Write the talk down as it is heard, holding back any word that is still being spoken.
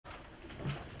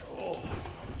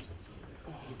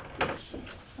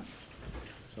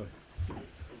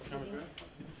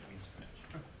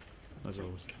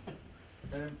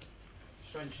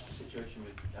strange situation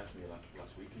with Asmir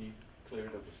last week. Can you clear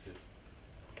it up as to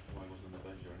why he wasn't on the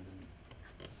bench or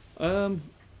anything?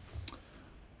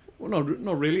 Well,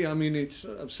 not really. I mean,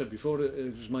 I've said before,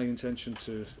 it was my intention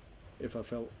to, if I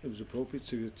felt it was appropriate,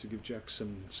 to give Jack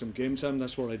some game time.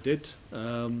 That's what I did.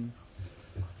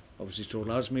 Obviously told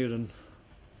Asmir and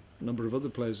a number of other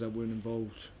players that weren't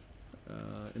involved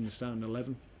in the starting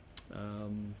 11.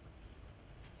 And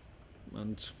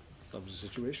that was the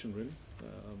situation, really.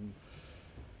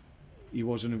 He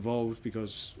wasn't involved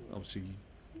because obviously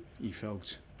he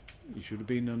felt he should have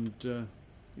been, and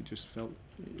he just felt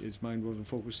his mind wasn't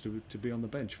focused to be on the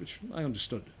bench, which I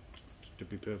understood, to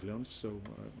be perfectly honest. So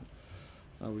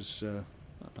I was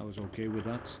okay with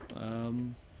that,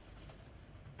 and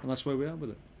that's where we are with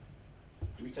it.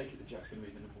 Do we take it that Jack's going to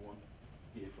be the number one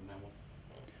here from now on?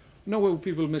 No, well,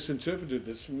 people misinterpreted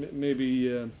this.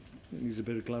 Maybe needs a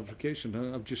bit of clarification.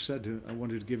 I've just said I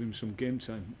wanted to give him some game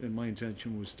time, and my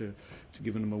intention was to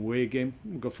give him a away game.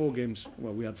 We've got 4 games.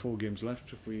 Well, we had 4 games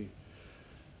left.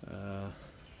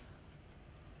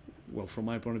 Well, from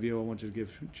my point of view, I wanted to give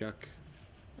Jack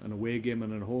an away game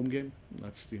and a home game.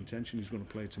 That's the intention. He's going to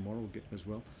play tomorrow as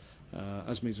well.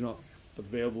 Asmir's not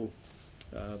available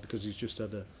because he's just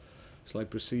had a slight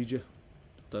procedure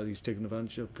that he's taken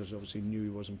advantage of, because obviously he knew he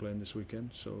wasn't playing this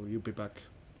weekend. So he'll be back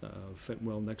fit and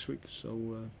well next week.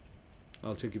 So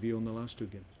I'll take a view on the last 2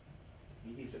 games.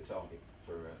 He is a target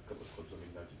for a couple of clubs, I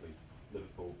mean, notably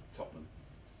Liverpool, Tottenham.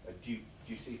 Do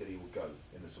you see that he will go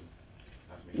in the summer?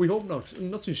 We hope not.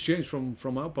 Nothing's changed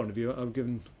from our point of view. I've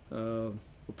given a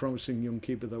promising young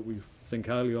keeper that we think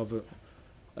highly of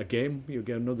a game. You'll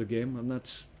get another game, and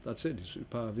that's it. It's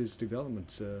part of his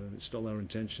development. It's still our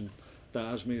intention that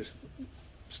Asmir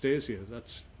stays here.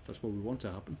 That's what we want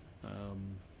to happen.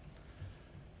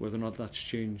 Whether or not that's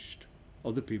changed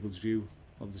other people's view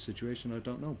of the situation, I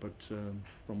don't know. But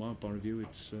from our point of view,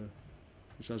 it's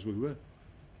as we were. Okay,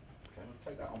 I'll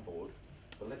take that on board.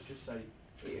 But let's just say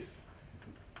if...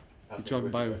 You're talking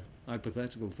about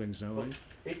hypothetical things now, aren't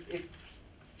you? If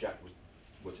Jack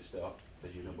were to start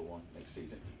as your number 1 next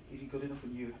season, is he good enough,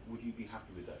 and would you be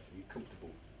happy with that? Are you comfortable?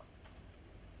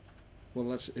 Well,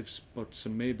 that's ifs, buts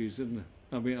and maybes, isn't it?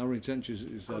 I mean, our intention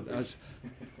is that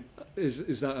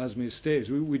Asmir stays.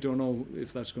 We don't know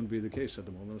if that's going to be the case at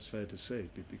the moment. That's fair to say,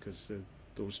 because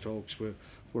those talks were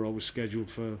always scheduled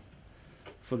for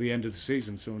the end of the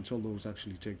season. So until those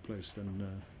actually take place,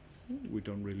 then we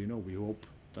don't really know. We hope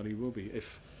that he will be.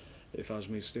 If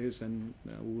Asmir stays, then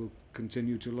we'll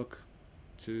continue to look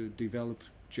to develop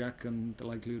Jack, and the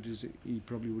likelihood is he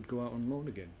probably would go out on loan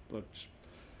again. But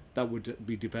that would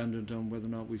be dependent on whether or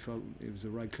not we felt it was the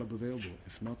right club available.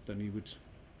 If not, then he would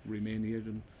remain here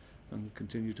and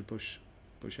continue to push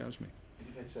Asmir. Is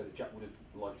it fair to say that Jack would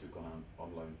have liked to have gone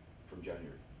on loan from January,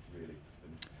 really?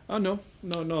 No.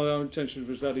 Our intention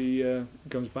was that he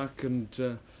comes back and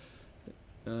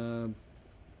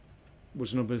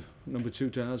was number 2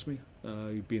 to Asmir.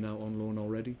 He'd been out on loan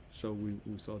already, so we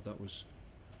thought that was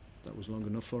long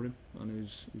enough for him, and it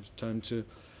was time to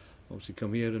obviously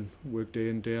come here and work day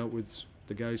in, day out with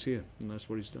the guys here, and that's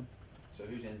what he's done. So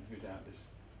who's out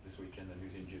this weekend, and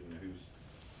who's injured, and who's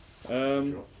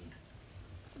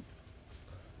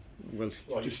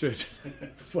well, just did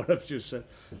what I've just said.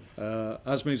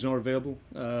 Asmir's not available.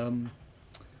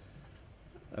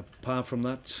 Apart from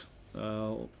that,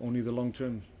 only the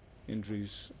long-term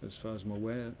injuries, as far as I'm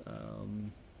aware.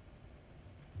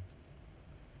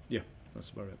 Yeah, that's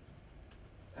about it.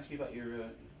 Ask you about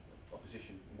your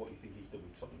opposition and what you think he's done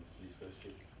with Tottenham in his first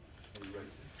year. Are you ready?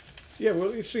 Yeah,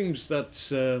 well, it seems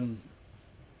that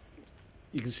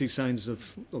you can see signs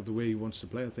of the way he wants to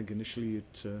play. I think initially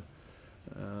there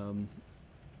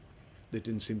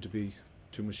didn't seem to be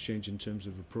too much change in terms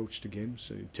of approach to games.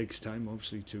 So it takes time,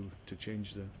 obviously, to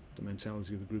change the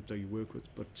mentality of the group that you work with.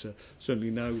 But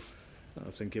certainly now,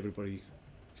 I think everybody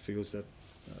feels that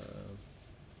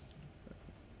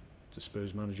the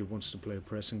Spurs manager wants to play a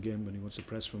pressing game, and he wants to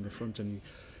press from the front, and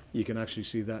you can actually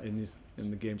see that in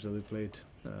the games that they've played,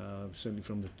 certainly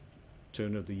from the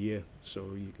turn of the year.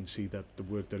 So you can see that the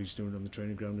work that he's doing on the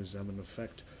training ground is having an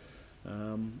effect,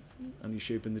 and he's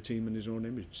shaping the team in his own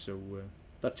image. So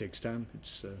that takes time.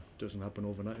 It doesn't happen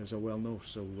overnight, as I well know.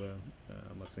 So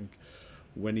I think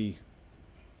when he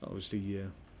obviously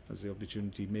has the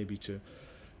opportunity maybe to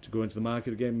go into the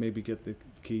market again, maybe get the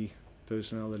key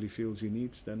personnel that he feels he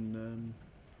needs, then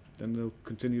they'll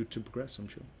continue to progress, I'm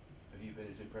sure. Have you been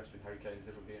as impressed with Harry Kane as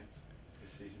ever been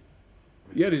this season?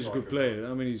 I mean, yeah, he's a good player.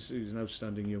 I mean, he's an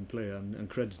outstanding young player, and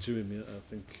credit to him. I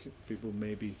think people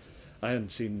I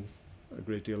hadn't seen a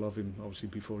great deal of him, obviously,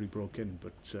 before he broke in,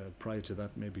 but prior to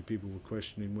that, maybe people were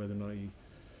questioning whether or not he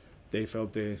they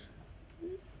felt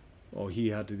he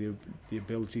had the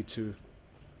ability to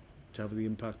have the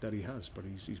impact that he has, but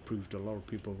he's proved a lot of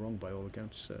people wrong by all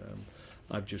accounts.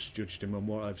 I've just judged him on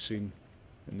what I've seen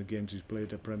in the games he's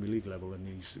played at Premier League level, and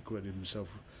he's acquitted himself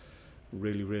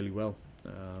really, really well.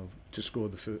 To score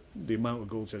the amount of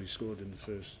goals that he scored in the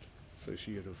first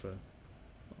year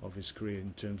of his career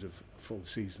in terms of full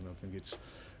season, I think it's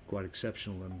quite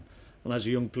exceptional. And as a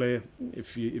young player,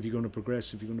 if you're going to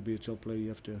progress, if you're going to be a top player, you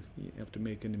have to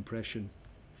make an impression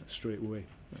straight away,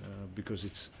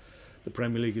 because the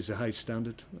Premier League is a high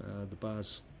standard. The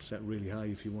bar's set really high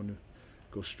if you want to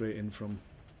go straight in from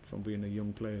being a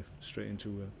young player straight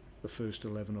into the first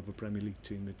 11 of a Premier League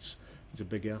team. It's a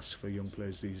big ask for young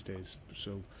players these days.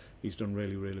 So he's done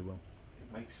really, really well.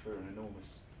 It makes for an enormous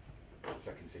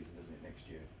second season, doesn't it, next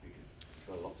year? Because you've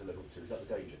got a lot to live up to. Is that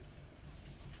the danger?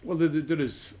 Well, there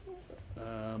is.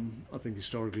 I think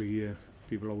historically,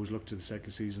 people always look to the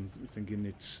second season thinking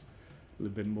it's a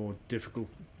little bit more difficult.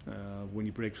 When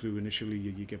you break through initially,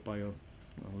 you get by a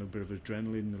little bit of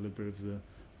adrenaline, a little bit of the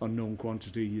unknown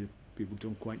quantity. People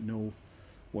don't quite know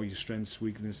what your strengths,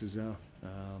 weaknesses are.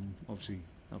 Obviously,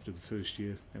 after the first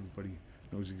year, everybody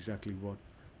knows exactly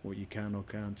what you can or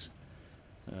can't,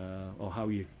 or how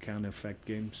you can affect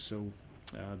games. So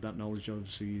that knowledge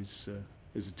obviously is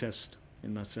a test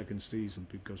in that second season,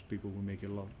 because people will make it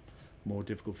a lot more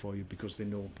difficult for you because they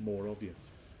know more of you.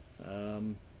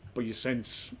 But you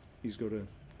sense he's got a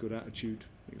good attitude.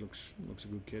 He looks a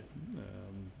good kid.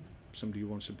 Somebody who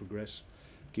wants to progress,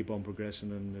 keep on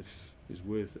progressing, and if his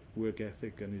work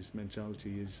ethic and his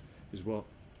mentality is what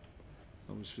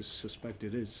I would suspect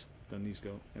it is, then he's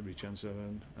got every chance of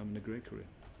having a great career.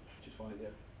 Just finally,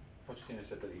 Pochettino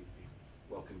said that he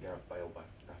welcomed Gareth Bale back,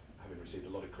 having received a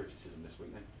lot of criticism this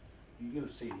week. Now, you'll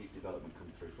have seen his development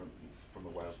come through from a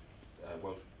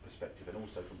Welsh perspective, and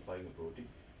also from playing abroad. Do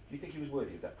you think he was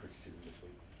worthy of that criticism this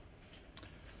week?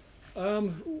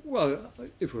 Well,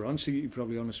 if we're honest, he's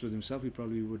probably honest with himself. He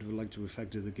probably would have liked to have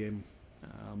affected the game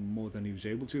more than he was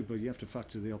able to, but you have to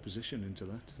factor the opposition into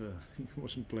that. He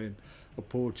wasn't playing a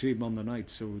poor team on the night,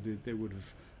 so they would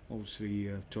have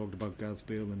obviously talked about Gareth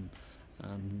Bale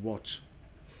and what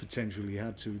potentially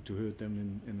had to hurt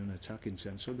them in an attacking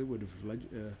sense. So they would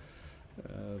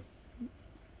have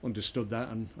understood that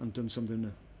and done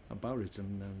something about it.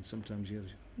 And sometimes you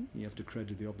have to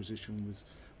credit the opposition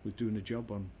with doing a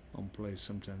job on plays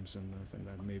sometimes, and I think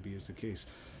that maybe is the case.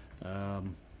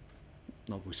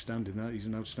 Notwithstanding that, he's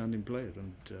an outstanding player,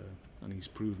 and he's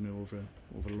proven it over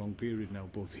a long period now,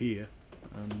 both here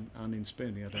and in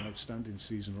Spain. He had an outstanding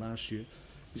season last year.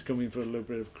 He's coming for a little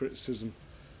bit of criticism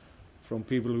from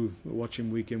people who watch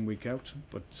him week in, week out,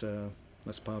 but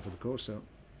that's par for the course at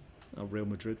Real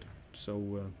Madrid.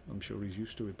 So I'm sure he's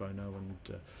used to it by now, and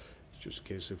it's just a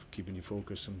case of keeping your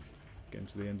focus and getting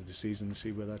to the end of the season and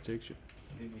see where that takes you.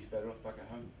 Do you think he's better off back at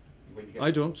home?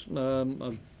 I don't.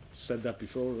 I've said that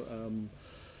before.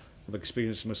 I've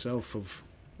experienced myself of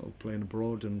playing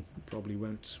abroad, and probably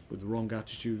went with the wrong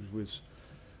attitude, with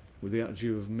the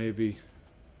attitude of maybe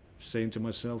saying to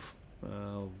myself,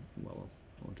 well,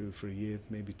 I'll do it for a year,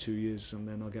 maybe 2 years, and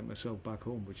then I'll get myself back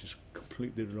home, which is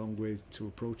completely the wrong way to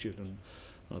approach it. And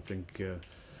I think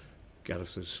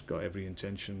Gareth has got every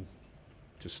intention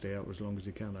to stay out as long as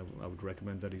he can. I would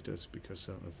recommend that he does, because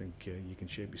I think you can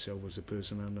shape yourself as a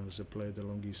person and as a player the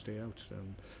longer you stay out.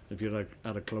 And if you're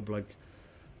at a club like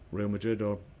Real Madrid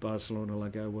or Barcelona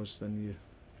like I was, then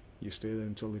you stay there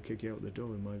until they kick you out the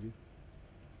door, in my view.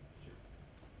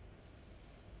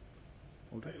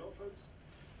 All done? Thank you a lot, folks.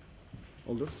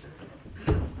 All done?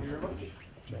 Thank you very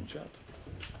much. Chat.